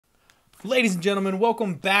Ladies and gentlemen,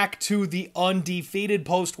 welcome back to the Undefeated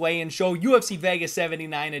post-weigh-in show, UFC Vegas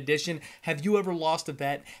 79 edition. Have you ever lost a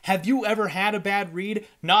bet? Have you ever had a bad read?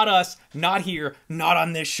 Not us, not here, not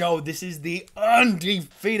on this show. This is the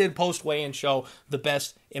Undefeated post-weigh-in show, the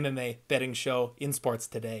best MMA betting show in sports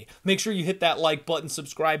today. Make sure you hit that like button,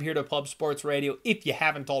 subscribe here to Pub Sports Radio if you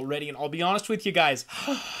haven't already, and I'll be honest with you guys,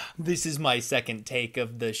 this is my second take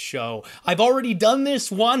of the show. I've already done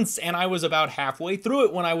this once, and I was about halfway through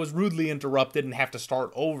it when I was rudely interrupted and have to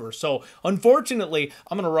start over. So, unfortunately,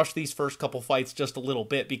 I'm going to rush these first couple fights just a little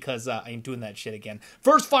bit because I ain't doing that shit again.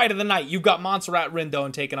 First fight of the night, you've got Montserrat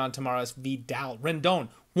Rendon taking on Tamires Vidal. Rendon,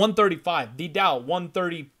 135. Vidal,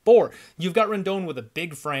 134. You've got Rendon with a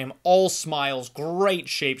big frame, all smiles, great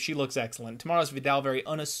shape. She looks excellent. Tamires Vidal, very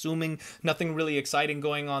unassuming, nothing really exciting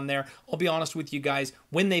going on there. I'll be honest with you guys,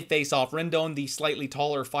 when they face off, Rendon, the slightly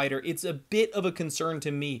taller fighter, it's a bit of a concern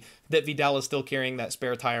to me that Vidal is still carrying that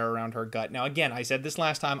spare tire around her gut. Now, again, I said this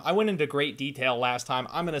last time. I went into great detail last time.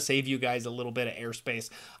 I'm going to save you guys a little bit of airspace.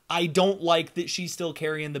 I don't like that she's still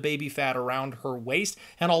carrying the baby fat around her waist,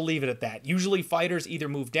 and I'll leave it at that. Usually fighters either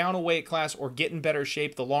move down a weight class or get in better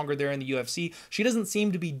shape the longer they're in the UFC. She doesn't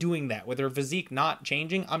seem to be doing that. With her physique not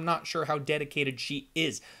changing, I'm not sure how dedicated she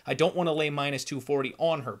is. I don't want to lay minus 240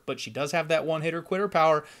 on her, but she does have that one-hitter-quitter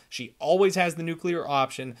power. She always has the nuclear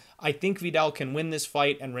option. I think Vidal can win this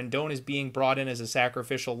fight, and Rendon is being brought in as a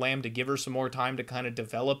sacrificial lamb to give her some more time to kind of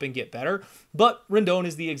develop and get better. But Rendon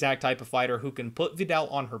is the exact type of fighter who can put Vidal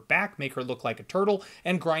on her back, make her look like a turtle,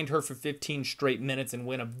 and grind her for 15 straight minutes and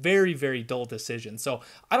win a very, very dull decision. So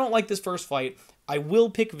I don't like this first fight. I will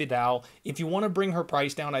pick Vidal. If you want to bring her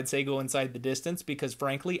price down, I'd say go inside the distance because,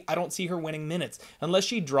 frankly, I don't see her winning minutes. Unless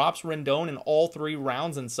she drops Rendon in all 3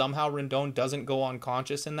 rounds and somehow Rendon doesn't go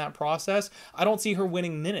unconscious in that process, I don't see her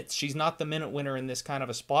winning minutes. She's not the minute winner in this kind of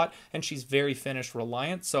a spot, and she's very finish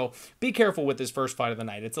reliant. So be careful with this first fight of the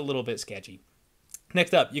night. It's a little bit sketchy.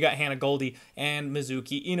 Next up, you got Hannah Goldy and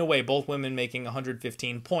Mizuki Inoue, both women making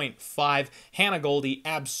 115.5. Hannah Goldy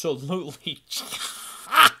absolutely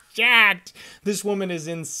jacked. This woman is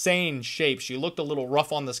insane shape. She looked a little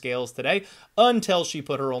rough on the scales today until she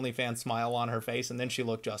put her OnlyFans smile on her face, and then she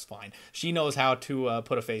looked just fine. She knows how to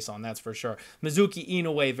put a face on, that's for sure. Mizuki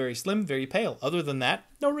Inoue, very slim, very pale. Other than that,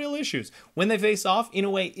 no real issues. When they face off,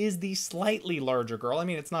 Inoue is the slightly larger girl. I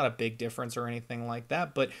mean, it's not a big difference or anything like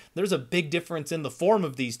that, but there's a big difference in the form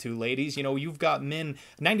of these two ladies. You know, you've got men,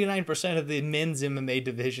 99% of the men's MMA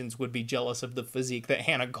divisions would be jealous of the physique that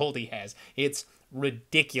Hannah Goldy has. It's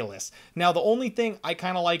ridiculous. Now, the only thing I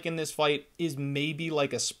kind of like in this fight is maybe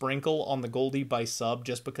like a sprinkle on the Goldy by sub,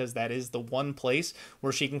 just because that is the one place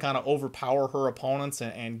where she can kind of overpower her opponents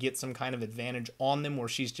and get some kind of advantage on them where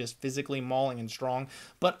she's just physically mauling and strong.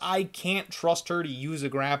 But I can't trust her to use a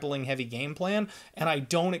grappling heavy game plan, and I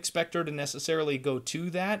don't expect her to necessarily go to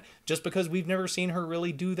that just because we've never seen her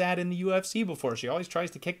really do that in the UFC before. She always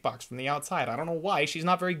tries to kickbox from the outside. I don't know why. She's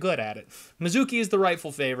not very good at it. Mizuki is the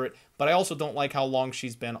rightful favorite, but I also don't like how long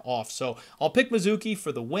she's been off. So I'll pick Mizuki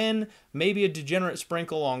for the win, maybe a degenerate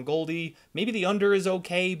sprinkle on Goldy. Maybe the under is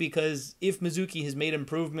okay because if Mizuki has made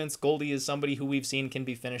improvements, Goldy is somebody who we've seen can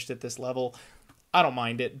be finished at this level. I don't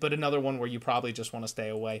mind it, but another one where you probably just want to stay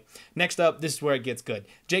away. Next up, this is where it gets good.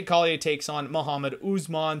 Jake Collier takes on Muhammad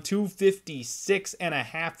Usman,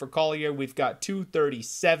 256.5 for Collier. We've got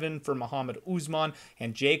 237 for Muhammad Usman,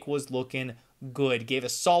 and Jake was looking good. Gave a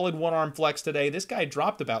solid one-arm flex today. This guy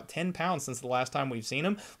dropped about 10 pounds since the last time we've seen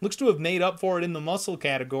him. Looks to have made up for it in the muscle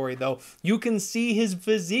category, though. You can see his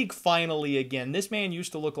physique finally again. This man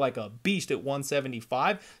used to look like a beast at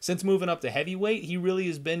 175. Since moving up to heavyweight, he really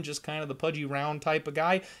has been just kind of the pudgy round type of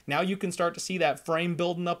guy. Now you can start to see that frame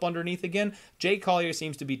building up underneath again. Jake Collier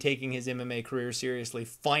seems to be taking his MMA career seriously,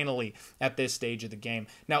 finally, at this stage of the game.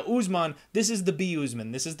 Now, Usman, this is the B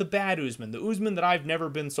Usman. This is the bad Usman. The Usman that I've never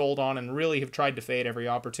been sold on and really have tried to fade every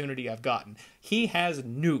opportunity I've gotten. He has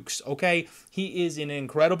nukes, okay? He is in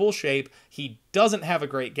incredible shape. He doesn't have a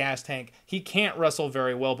great gas tank. He can't wrestle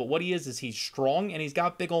very well, but what he is he's strong and he's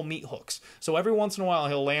got big old meat hooks. So every once in a while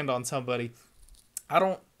he'll land on somebody. I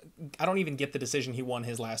don't even get the decision he won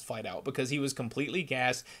his last fight out because he was completely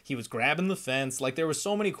gassed. He was grabbing the fence. Like, there was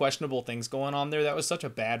so many questionable things going on there. That was such a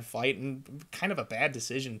bad fight and kind of a bad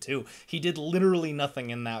decision too. He did literally nothing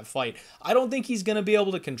in that fight. I don't think he's going to be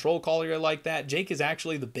able to control Collier like that. Jake is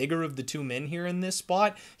actually the bigger of the two men here in this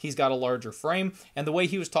spot. He's got a larger frame, and the way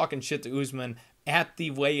he was talking shit to Usman at the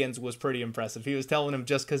weigh-ins was pretty impressive. He was telling him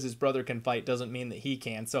just because his brother can fight doesn't mean that he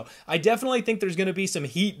can. So I definitely think there's going to be some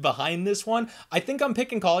heat behind this one. I think I'm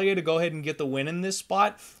picking Collier to go ahead and get the win in this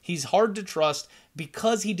spot. He's hard to trust.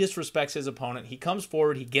 because he disrespects his opponent, he comes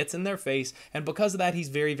forward, he gets in their face, and because of that, he's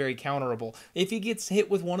very, very counterable. If he gets hit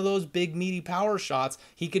with one of those big, meaty power shots,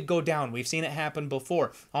 he could go down. We've seen it happen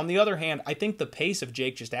before. On the other hand, I think the pace of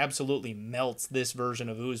Jake just absolutely melts this version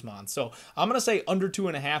of Usman. So I'm going to say under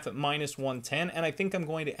 2.5 at -110, and I think I'm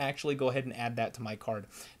going to actually go ahead and add that to my card.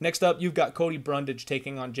 Next up, you've got Cody Brundage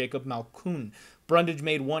taking on Jacob Malkoun. Brundage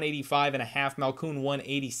made 185.5, Malkoun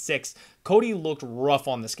 186. Cody looked rough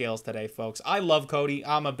on the scales today, folks. I love Cody.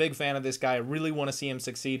 I'm a big fan of this guy. I really want to see him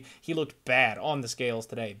succeed. He looked bad on the scales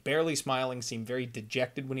today. Barely smiling, seemed very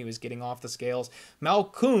dejected when he was getting off the scales.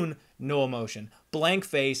 Malkoun, no emotion. Blank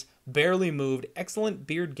face, barely moved. Excellent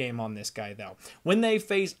beard game on this guy, though. When they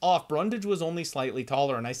faced off, Brundage was only slightly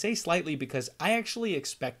taller, and I say slightly because I actually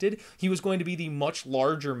expected he was going to be the much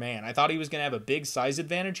larger man. I thought he was going to have a big size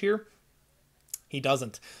advantage here. He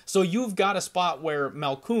doesn't. So you've got a spot where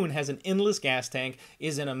Malkoun has an endless gas tank,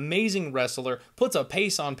 is an amazing wrestler, puts a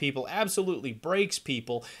pace on people, absolutely breaks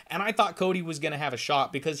people, and I thought Cody was going to have a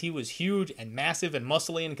shot because he was huge and massive and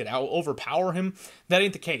muscly and could overpower him. That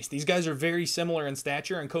ain't the case. These guys are very similar in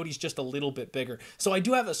stature, and Cody's just a little bit bigger. So I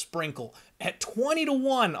do have a sprinkle at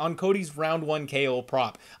 20-1 on Cody's round 1 KO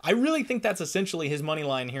prop. I really think that's essentially his money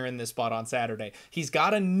line here in this spot on Saturday. He's got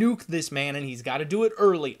to nuke this man, and he's got to do it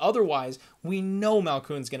early. Otherwise, we know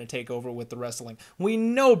Malkoun's going to take over with the wrestling. We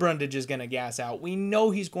know Brundage is going to gas out. We know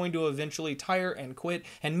he's going to eventually tire and quit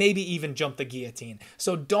and maybe even jump the guillotine.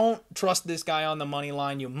 So don't trust this guy on the money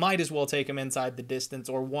line. You might as well take him inside the distance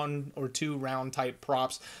or 1 or 2 round type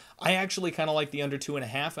props. I actually kind of like the under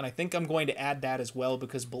 2.5, and I think I'm going to add that as well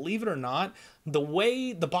because, believe it or not,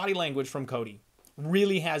 the body language from Cody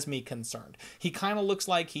really has me concerned. He kind of looks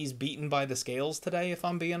like he's beaten by the scales today, if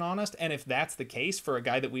I'm being honest, and if that's the case for a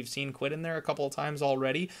guy that we've seen quit in there a couple of times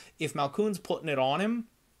already, if Malkoun's putting it on him,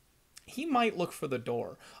 he might look for the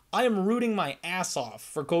door. I am rooting my ass off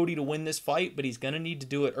for Cody to win this fight, but he's going to need to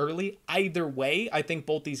do it early. Either way, I think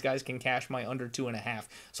both these guys can cash my under 2.5.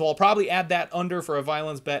 So I'll probably add that under for a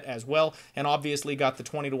violence bet as well, and obviously got the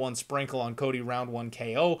 20-1 sprinkle on Cody round 1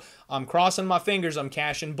 KO. I'm crossing my fingers. I'm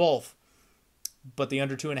cashing both. But the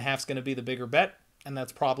under 2.5 is going to be the bigger bet, and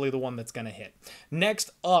that's probably the one that's going to hit. Next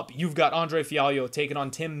up, you've got André Fialho taking on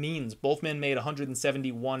Tim Means. Both men made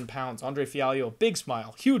 171 pounds. André Fialho, big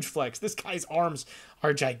smile, huge flex. This guy's arms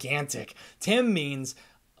are gigantic. Tim Means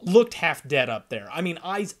looked half dead up there. I mean,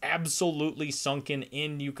 eyes absolutely sunken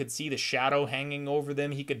in. You could see the shadow hanging over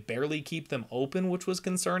them. He could barely keep them open, which was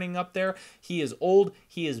concerning up there. He is old,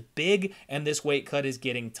 he is big, and this weight cut is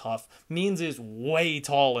getting tough. Means is way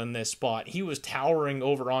tall in this spot. He was towering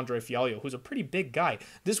over André Fialho, who's a pretty big guy.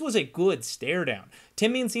 This was a good stare down.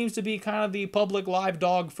 Tim Means seems to be kind of the public live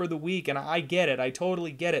dog for the week, and I get it. I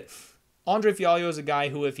totally get it. André Fialho is a guy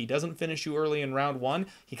who, if he doesn't finish you early in round 1,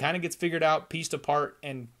 he kind of gets figured out, pieced apart,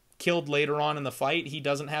 and killed later on in the fight. He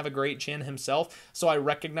doesn't have a great chin himself, so I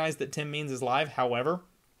recognize that Tim Means is live. However,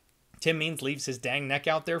 Tim Means leaves his dang neck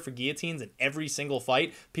out there for guillotines in every single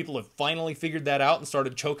fight. People have finally figured that out and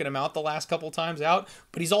started choking him out the last couple times out,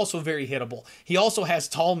 but he's also very hittable. He also has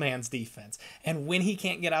tall man's defense, and when he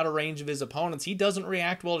can't get out of range of his opponents, he doesn't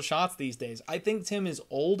react well to shots these days. I think Tim is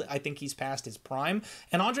old. I think he's past his prime,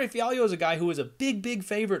 and André Fialho is a guy who was a big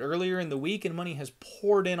favorite earlier in the week, and money has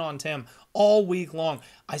poured in on Tim all week long.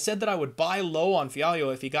 I said that I would buy low on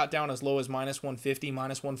Fialho if he got down as low as -150,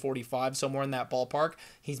 -145, somewhere in that ballpark.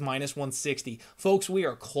 He's -160. Folks, we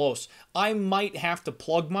are close. I might have to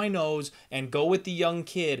plug my nose and go with the young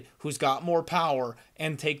kid who's got more power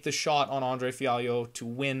and take the shot on André Fialho to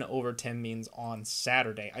win over Tim Means on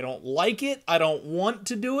Saturday. I don't like it. I don't want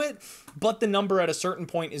to do it, but the number at a certain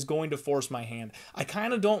point is going to force my hand. I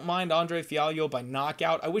kind of don't mind André Fialho by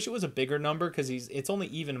knockout. I wish it was a bigger number because it's only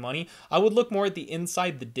even money. I would look more at the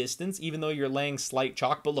inside the distance, even though you're laying slight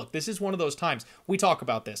chalk. But look, this is one of those times. We talk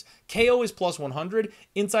about this. KO is +100.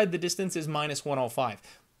 Inside the distance is -105.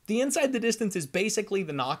 The inside the distance is basically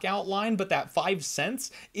the knockout line, but that 5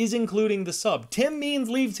 cents is including the sub. Tim Means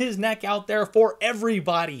leaves his neck out there for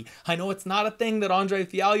everybody. I know it's not a thing that André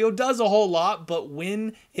Fialho does a whole lot, but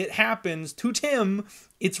when it happens to Tim,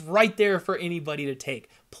 it's right there for anybody to take.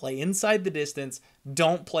 Play inside the distance.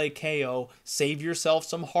 Don't play KO. Save yourself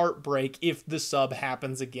some heartbreak if the sub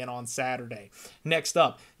happens again on Saturday. Next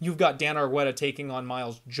up, you've got Dan Argueta taking on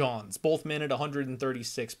Miles Johns. Both men at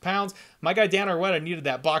 136 pounds. My guy Dan Argueta needed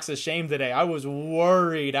that box of shame today. I was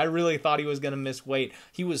worried. I really thought he was going to miss weight.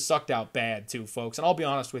 He was sucked out bad too, folks. And I'll be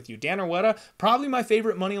honest with you. Dan Argueta, probably my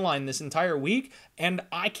favorite money line this entire week. And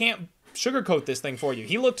I can't sugarcoat this thing for you.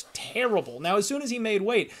 He looked terrible. Now, as soon as he made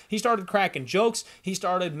weight, he started cracking jokes. He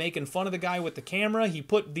started making fun of the guy with the camera. He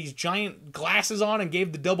put these giant glasses on and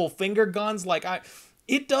gave the double finger guns.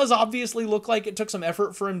 It does obviously look like it took some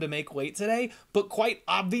effort for him to make weight today, but quite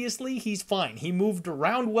obviously he's fine. He moved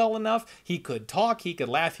around well enough. He could talk, he could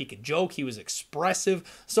laugh, he could joke, he was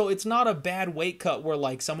expressive. So it's not a bad weight cut where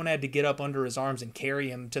like someone had to get up under his arms and carry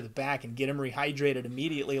him to the back and get him rehydrated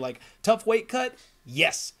immediately. Like, tough weight cut?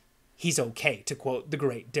 Yes. He's okay, to quote the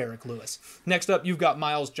great Derek Lewis. Next up, you've got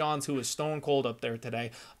Miles Johns, who is stone cold up there today.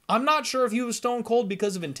 I'm not sure if he was stone cold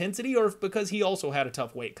because of intensity or if because he also had a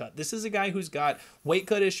tough weight cut. This is a guy who's got weight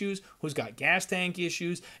cut issues, who's got gas tank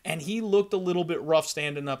issues, and he looked a little bit rough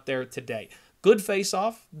standing up there today. Good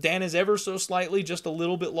face-off. Dan is ever so slightly just a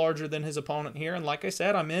little bit larger than his opponent here. And like I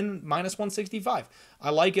said, I'm in minus 165.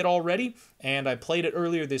 I like it already, and I played it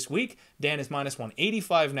earlier this week. Dan is minus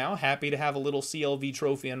 185 now. Happy to have a little CLV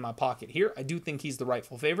trophy in my pocket here. I do think he's the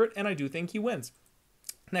rightful favorite, and I do think he wins.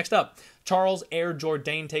 Next up, Charles Air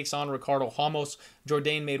Jourdain takes on Ricardo Ramos.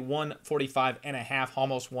 Jourdain made 145.5,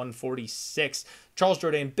 Ramos 146. Charles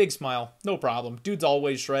Jourdain, big smile, no problem. Dude's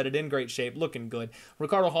always shredded, in great shape, looking good.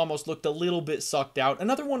 Ricardo Ramos looked a little bit sucked out.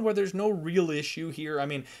 Another one where there's no real issue here. I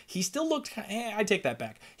mean, he still looked, I take that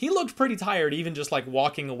back. He looked pretty tired, even just like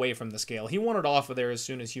walking away from the scale. He wanted off of there as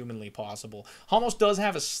soon as humanly possible. Ramos does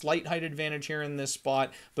have a slight height advantage here in this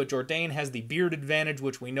spot, but Jourdain has the beard advantage,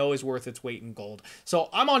 which we know is worth its weight in gold. So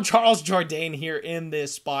I'm on Charles Jourdain here in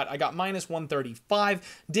this spot. I got minus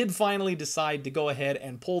 135. Did finally decide to go ahead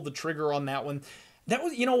and pull the trigger on that one. That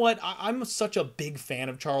was, you know what, I'm such a big fan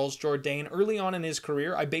of Charles Jourdain. Early on in his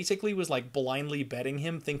career, I basically was like blindly betting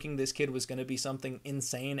him, thinking this kid was going to be something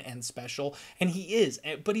insane and special, and he is,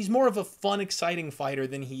 but he's more of a fun, exciting fighter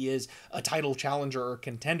than he is a title challenger or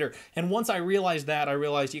contender. And once I realized that, I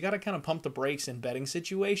realized you got to kind of pump the brakes in betting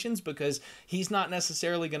situations because he's not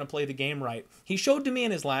necessarily going to play the game right. He showed to me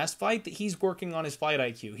in his last fight that he's working on his fight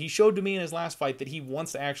IQ. He showed to me in his last fight that he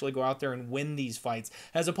wants to actually go out there and win these fights,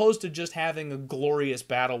 as opposed to just having a glorious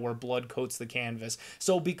battle where blood coats the canvas.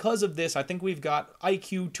 So because of this, I think we've got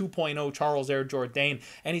IQ 2.0 Charles Air Jourdain,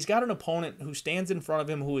 and he's got an opponent who stands in front of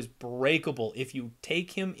him who is breakable if you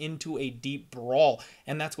take him into a deep brawl,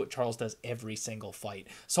 and that's what Charles does every single fight.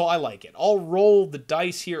 So I like it. I'll roll the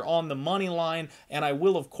dice here on the money line, and I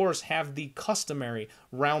will of course have the customary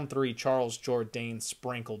round 3 Charles Jourdain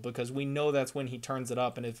sprinkled, because we know that's when he turns it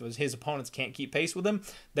up, and if his opponents can't keep pace with him,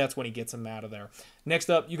 that's when he gets them out of there.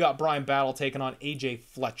 Next up, you got Bryan Battle taking on AJ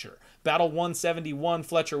Fletcher. Battle 171,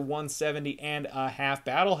 Fletcher 170.5.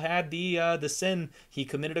 Battle had the sin. He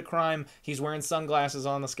committed a crime. He's wearing sunglasses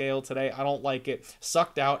on the scale today. I don't like it.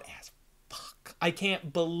 Sucked out as fuck. I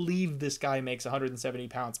can't believe this guy makes 170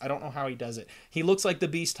 pounds. I don't know how he does it. He looks like the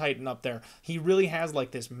Beast Titan up there. He really has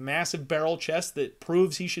like this massive barrel chest that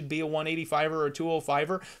proves he should be a 185er or a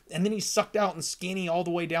 205er, and then he's sucked out and skinny all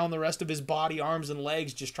the way down the rest of his body, arms and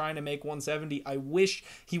legs, just trying to make 170. I wish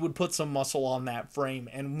he would put some muscle on that frame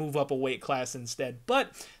and move up a weight class instead,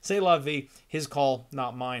 but c'est la vie. His call,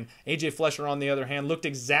 not mine. AJ Fletcher, on the other hand, looked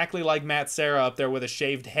exactly like Matt Serra up there with a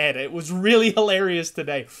shaved head. It was really hilarious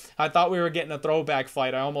today. I thought we were getting a throwback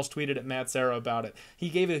fight. I almost tweeted at Matt Serra about it. He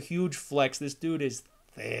gave a huge flex. This dude is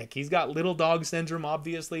thick. He's got little dog syndrome,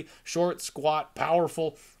 obviously. Short, squat,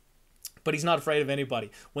 powerful, but he's not afraid of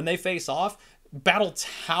anybody. When they face off, Battle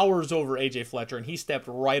towers over AJ Fletcher, and he stepped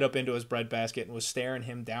right up into his breadbasket and was staring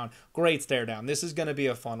him down. Great stare down. This is going to be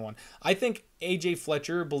a fun one. I think AJ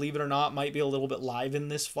Fletcher, believe it or not, might be a little bit live in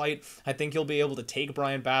this fight. I think he'll be able to take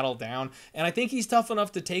Bryan Battle down, and I think he's tough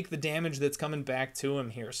enough to take the damage that's coming back to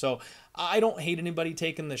him here. So I don't hate anybody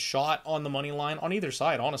taking the shot on the money line on either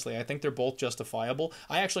side, honestly. I think they're both justifiable.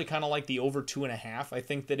 I actually kind of like the over 2.5. I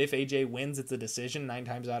think that if AJ wins, it's a decision 9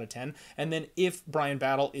 times out of 10. And then if Bryan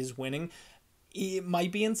Battle is winning, it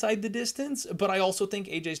might be inside the distance, but I also think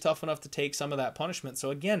AJ's tough enough to take some of that punishment. So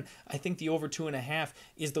again, I think the over 2.5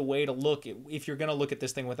 is the way to look if you're going to look at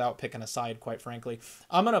this thing without picking a side, quite frankly.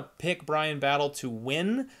 I'm going to pick Bryan Battle to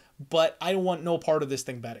win, but I want no part of this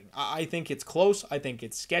thing betting. I think it's close. I think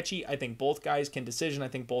it's sketchy. I think both guys can decision. I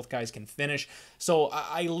think both guys can finish. So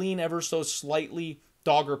I lean ever so slightly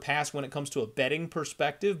dog or pass when it comes to a betting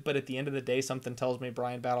perspective, but at the end of the day, something tells me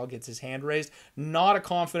Bryan Battle gets his hand raised. Not a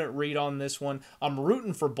confident read on this one. I'm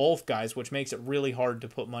rooting for both guys, which makes it really hard to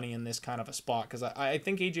put money in this kind of a spot, because I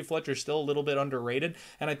think AJ Fletcher's still a little bit underrated,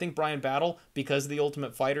 and I think Bryan Battle, because of the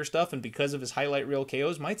Ultimate Fighter stuff and because of his highlight reel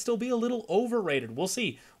KOs, might still be a little overrated. We'll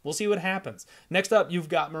see. We'll see what happens. Next up, you've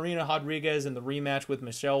got Marina Rodriguez in the rematch with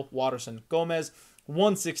Michelle Waterson-Gomez.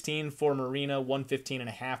 116 for Marina,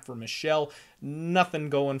 115.5 for Michelle.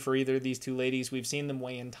 Nothing going for either of these two ladies. We've seen them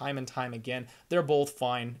weigh in time and time again. They're both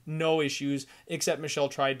fine. No issues, except Michelle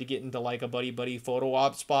tried to get into like a buddy-buddy photo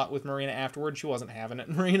op spot with Marina afterwards. She wasn't having it.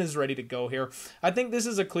 Marina's ready to go here. I think this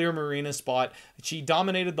is a clear Marina spot. She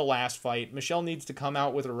dominated the last fight. Michelle needs to come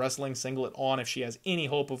out with a wrestling singlet on if she has any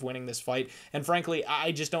hope of winning this fight. And frankly,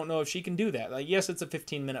 I just don't know if she can do that. Like, yes, it's a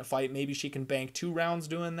 15-minute fight. Maybe she can bank 2 rounds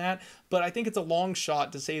doing that. But I think it's a long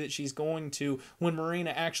shot to say that she's going to when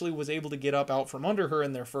Marina actually was able to get up out from under her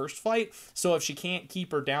in their first fight. So if she can't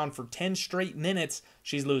keep her down for 10 straight minutes,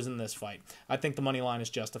 she's losing this fight. I think the money line is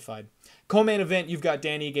justified. Co-main event, you've got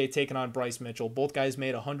Dan Ige taking on Bryce Mitchell. Both guys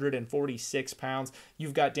made 146 pounds.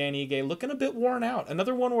 You've got Dan Ige looking a bit worn out.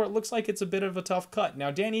 Another one where it looks like it's a bit of a tough cut.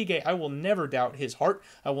 Now, Dan Ige, I will never doubt his heart.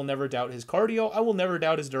 I will never doubt his cardio. I will never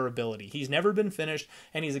doubt his durability. He's never been finished,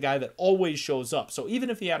 and he's a guy that always shows up. So even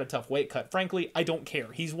if he had a tough weight cut, frankly, I don't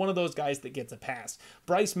care. He's one of those guys that gets a pass.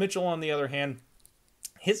 Bryce Mitchell, on the other hand,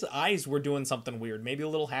 his eyes were doing something weird, maybe a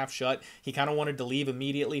little half shut. He kind of wanted to leave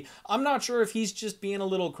immediately. I'm not sure if he's just being a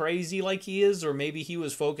little crazy like he is, or maybe he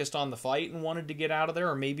was focused on the fight and wanted to get out of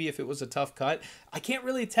there, or maybe if it was a tough cut. I can't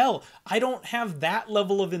really tell. I don't have that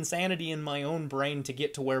level of insanity in my own brain to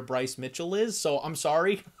get to where Bryce Mitchell is, so I'm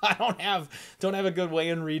sorry. I don't have a good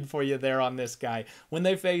weigh-in read for you there on this guy. When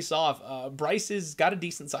they face off, Bryce has got a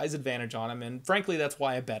decent size advantage on him, and frankly, that's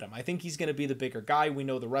why I bet him. I think he's going to be the bigger guy. We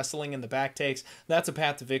know the wrestling and the back takes. That's a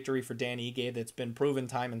path to victory for Dan Ige that's been proven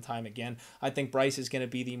time and time again. I think Bryce is going to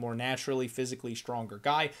be the more naturally, physically stronger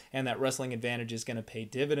guy, and that wrestling advantage is going to pay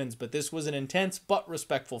dividends. But this was an intense but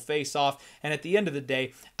respectful face-off, and at the end of the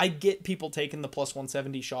day, I get people taking the plus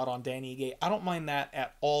 170 shot on Dan Ige. I don't mind that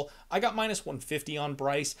at all. I got minus 150 on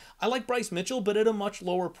Bryce. I like Bryce Mitchell, but at a much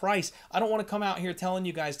lower price. I don't want to come out here telling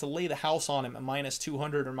you guys to lay the house on him at minus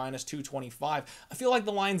 200 or minus 225. I feel like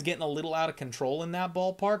the line's getting a little out of control in that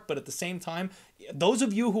ballpark, but at the same time, those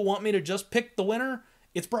of you who want me to just pick the winner,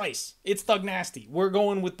 it's Bryce. It's Thug Nasty. We're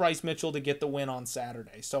going with Bryce Mitchell to get the win on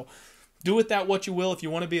Saturday. So do with that what you will. If you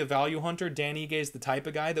want to be a value hunter, Dan Ige is the type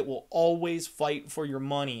of guy that will always fight for your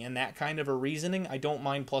money. And that kind of a reasoning, I don't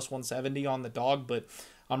mind plus 170 on the dog, but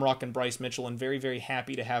I'm rocking Bryce Mitchell and very, very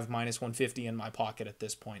happy to have minus 150 in my pocket at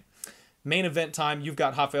this point. Main event time, you've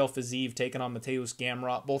got Rafael Fiziev taking on Mateusz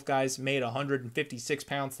Gamrot. Both guys made 156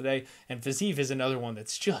 pounds today, and Fiziev is another one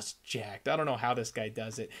that's just jacked. I don't know how this guy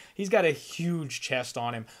does it. He's got a huge chest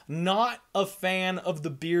on him. Not a fan of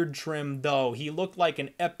the beard trim, though. He looked like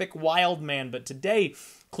an epic wild man, but today,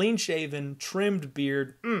 clean-shaven, trimmed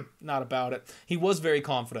beard, not about it. He was very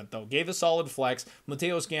confident, though. Gave a solid flex.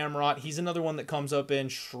 Mateusz Gamrot, he's another one that comes up in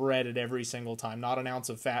shredded every single time. Not an ounce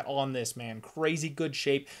of fat on this man. Crazy good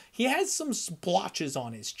shape. He has some splotches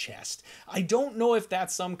on his chest. I don't know if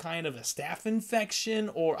that's some kind of a staph infection,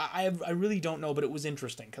 or I really don't know, but it was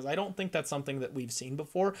interesting, because I don't think that's something that we've seen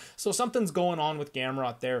before. So something's going on with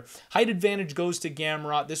Gamrot there. Height advantage goes to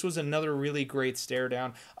Gamrot. This was another really great stare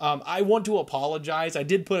down. I want to apologize. I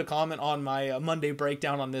did put a comment on my Monday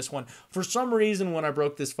breakdown on this one. For some reason, when I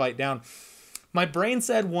broke this fight down, my brain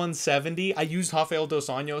said 170. I used Rafael dos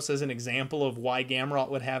Anjos as an example of why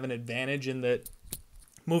Gamrot would have an advantage, in that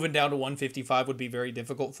moving down to 155 would be very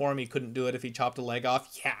difficult for him. He couldn't do it if he chopped a leg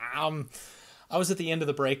off. Yeah, I was at the end of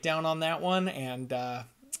the breakdown on that one, and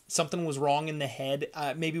something was wrong in the head.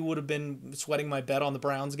 Maybe would have been sweating my bet on the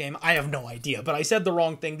Browns game. I have no idea, but I said the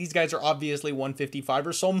wrong thing. These guys are obviously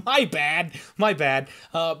 155ers, so my bad.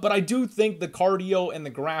 But I do think the cardio and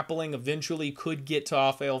the grappling eventually could get to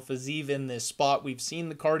Rafael Fiziev in this spot. We've seen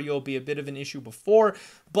the cardio be a bit of an issue before,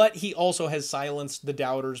 but he also has silenced the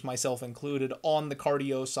doubters, myself included, on the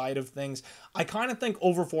cardio side of things. I kind of think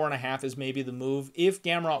over 4.5 is maybe the move. If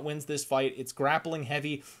Gamrot wins this fight, it's grappling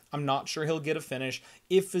heavy. I'm not sure he'll get a finish.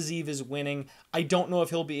 If Fiziev is winning, I don't know if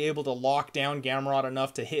he'll be able to lock down Gamrot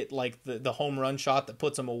enough to hit like the home run shot that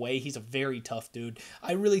puts him away. He's a very tough dude.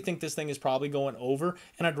 I really think this thing is probably going over,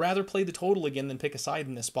 and I'd rather play the total again than pick a side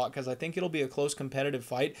in this spot, because I think it'll be a close competitive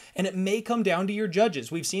fight, and it may come down to your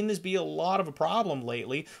judges. We've seen this be a lot of a problem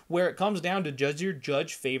lately, where it comes down to, does your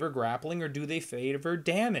judge favor grappling or do they favor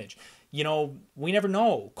damage? You know, we never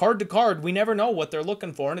know. Card to card, we never know what they're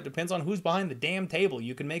looking for, and it depends on who's behind the damn table.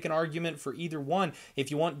 You can make an argument for either one.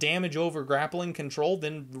 If you want damage over grappling control,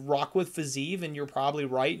 then rock with Fiziev, and you're probably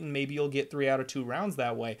right, and maybe you'll get 3 out of 2 rounds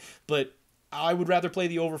that way. But I would rather play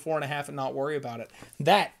the over 4.5 and not worry about it.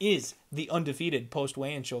 That is the Undefeated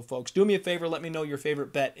post-weigh-in show, folks. Do me a favor, let me know your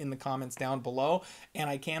favorite bet in the comments down below, and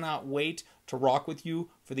I cannot wait to rock with you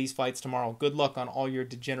for these fights tomorrow. Good luck on all your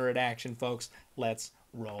degenerate action, folks. Let's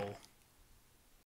roll.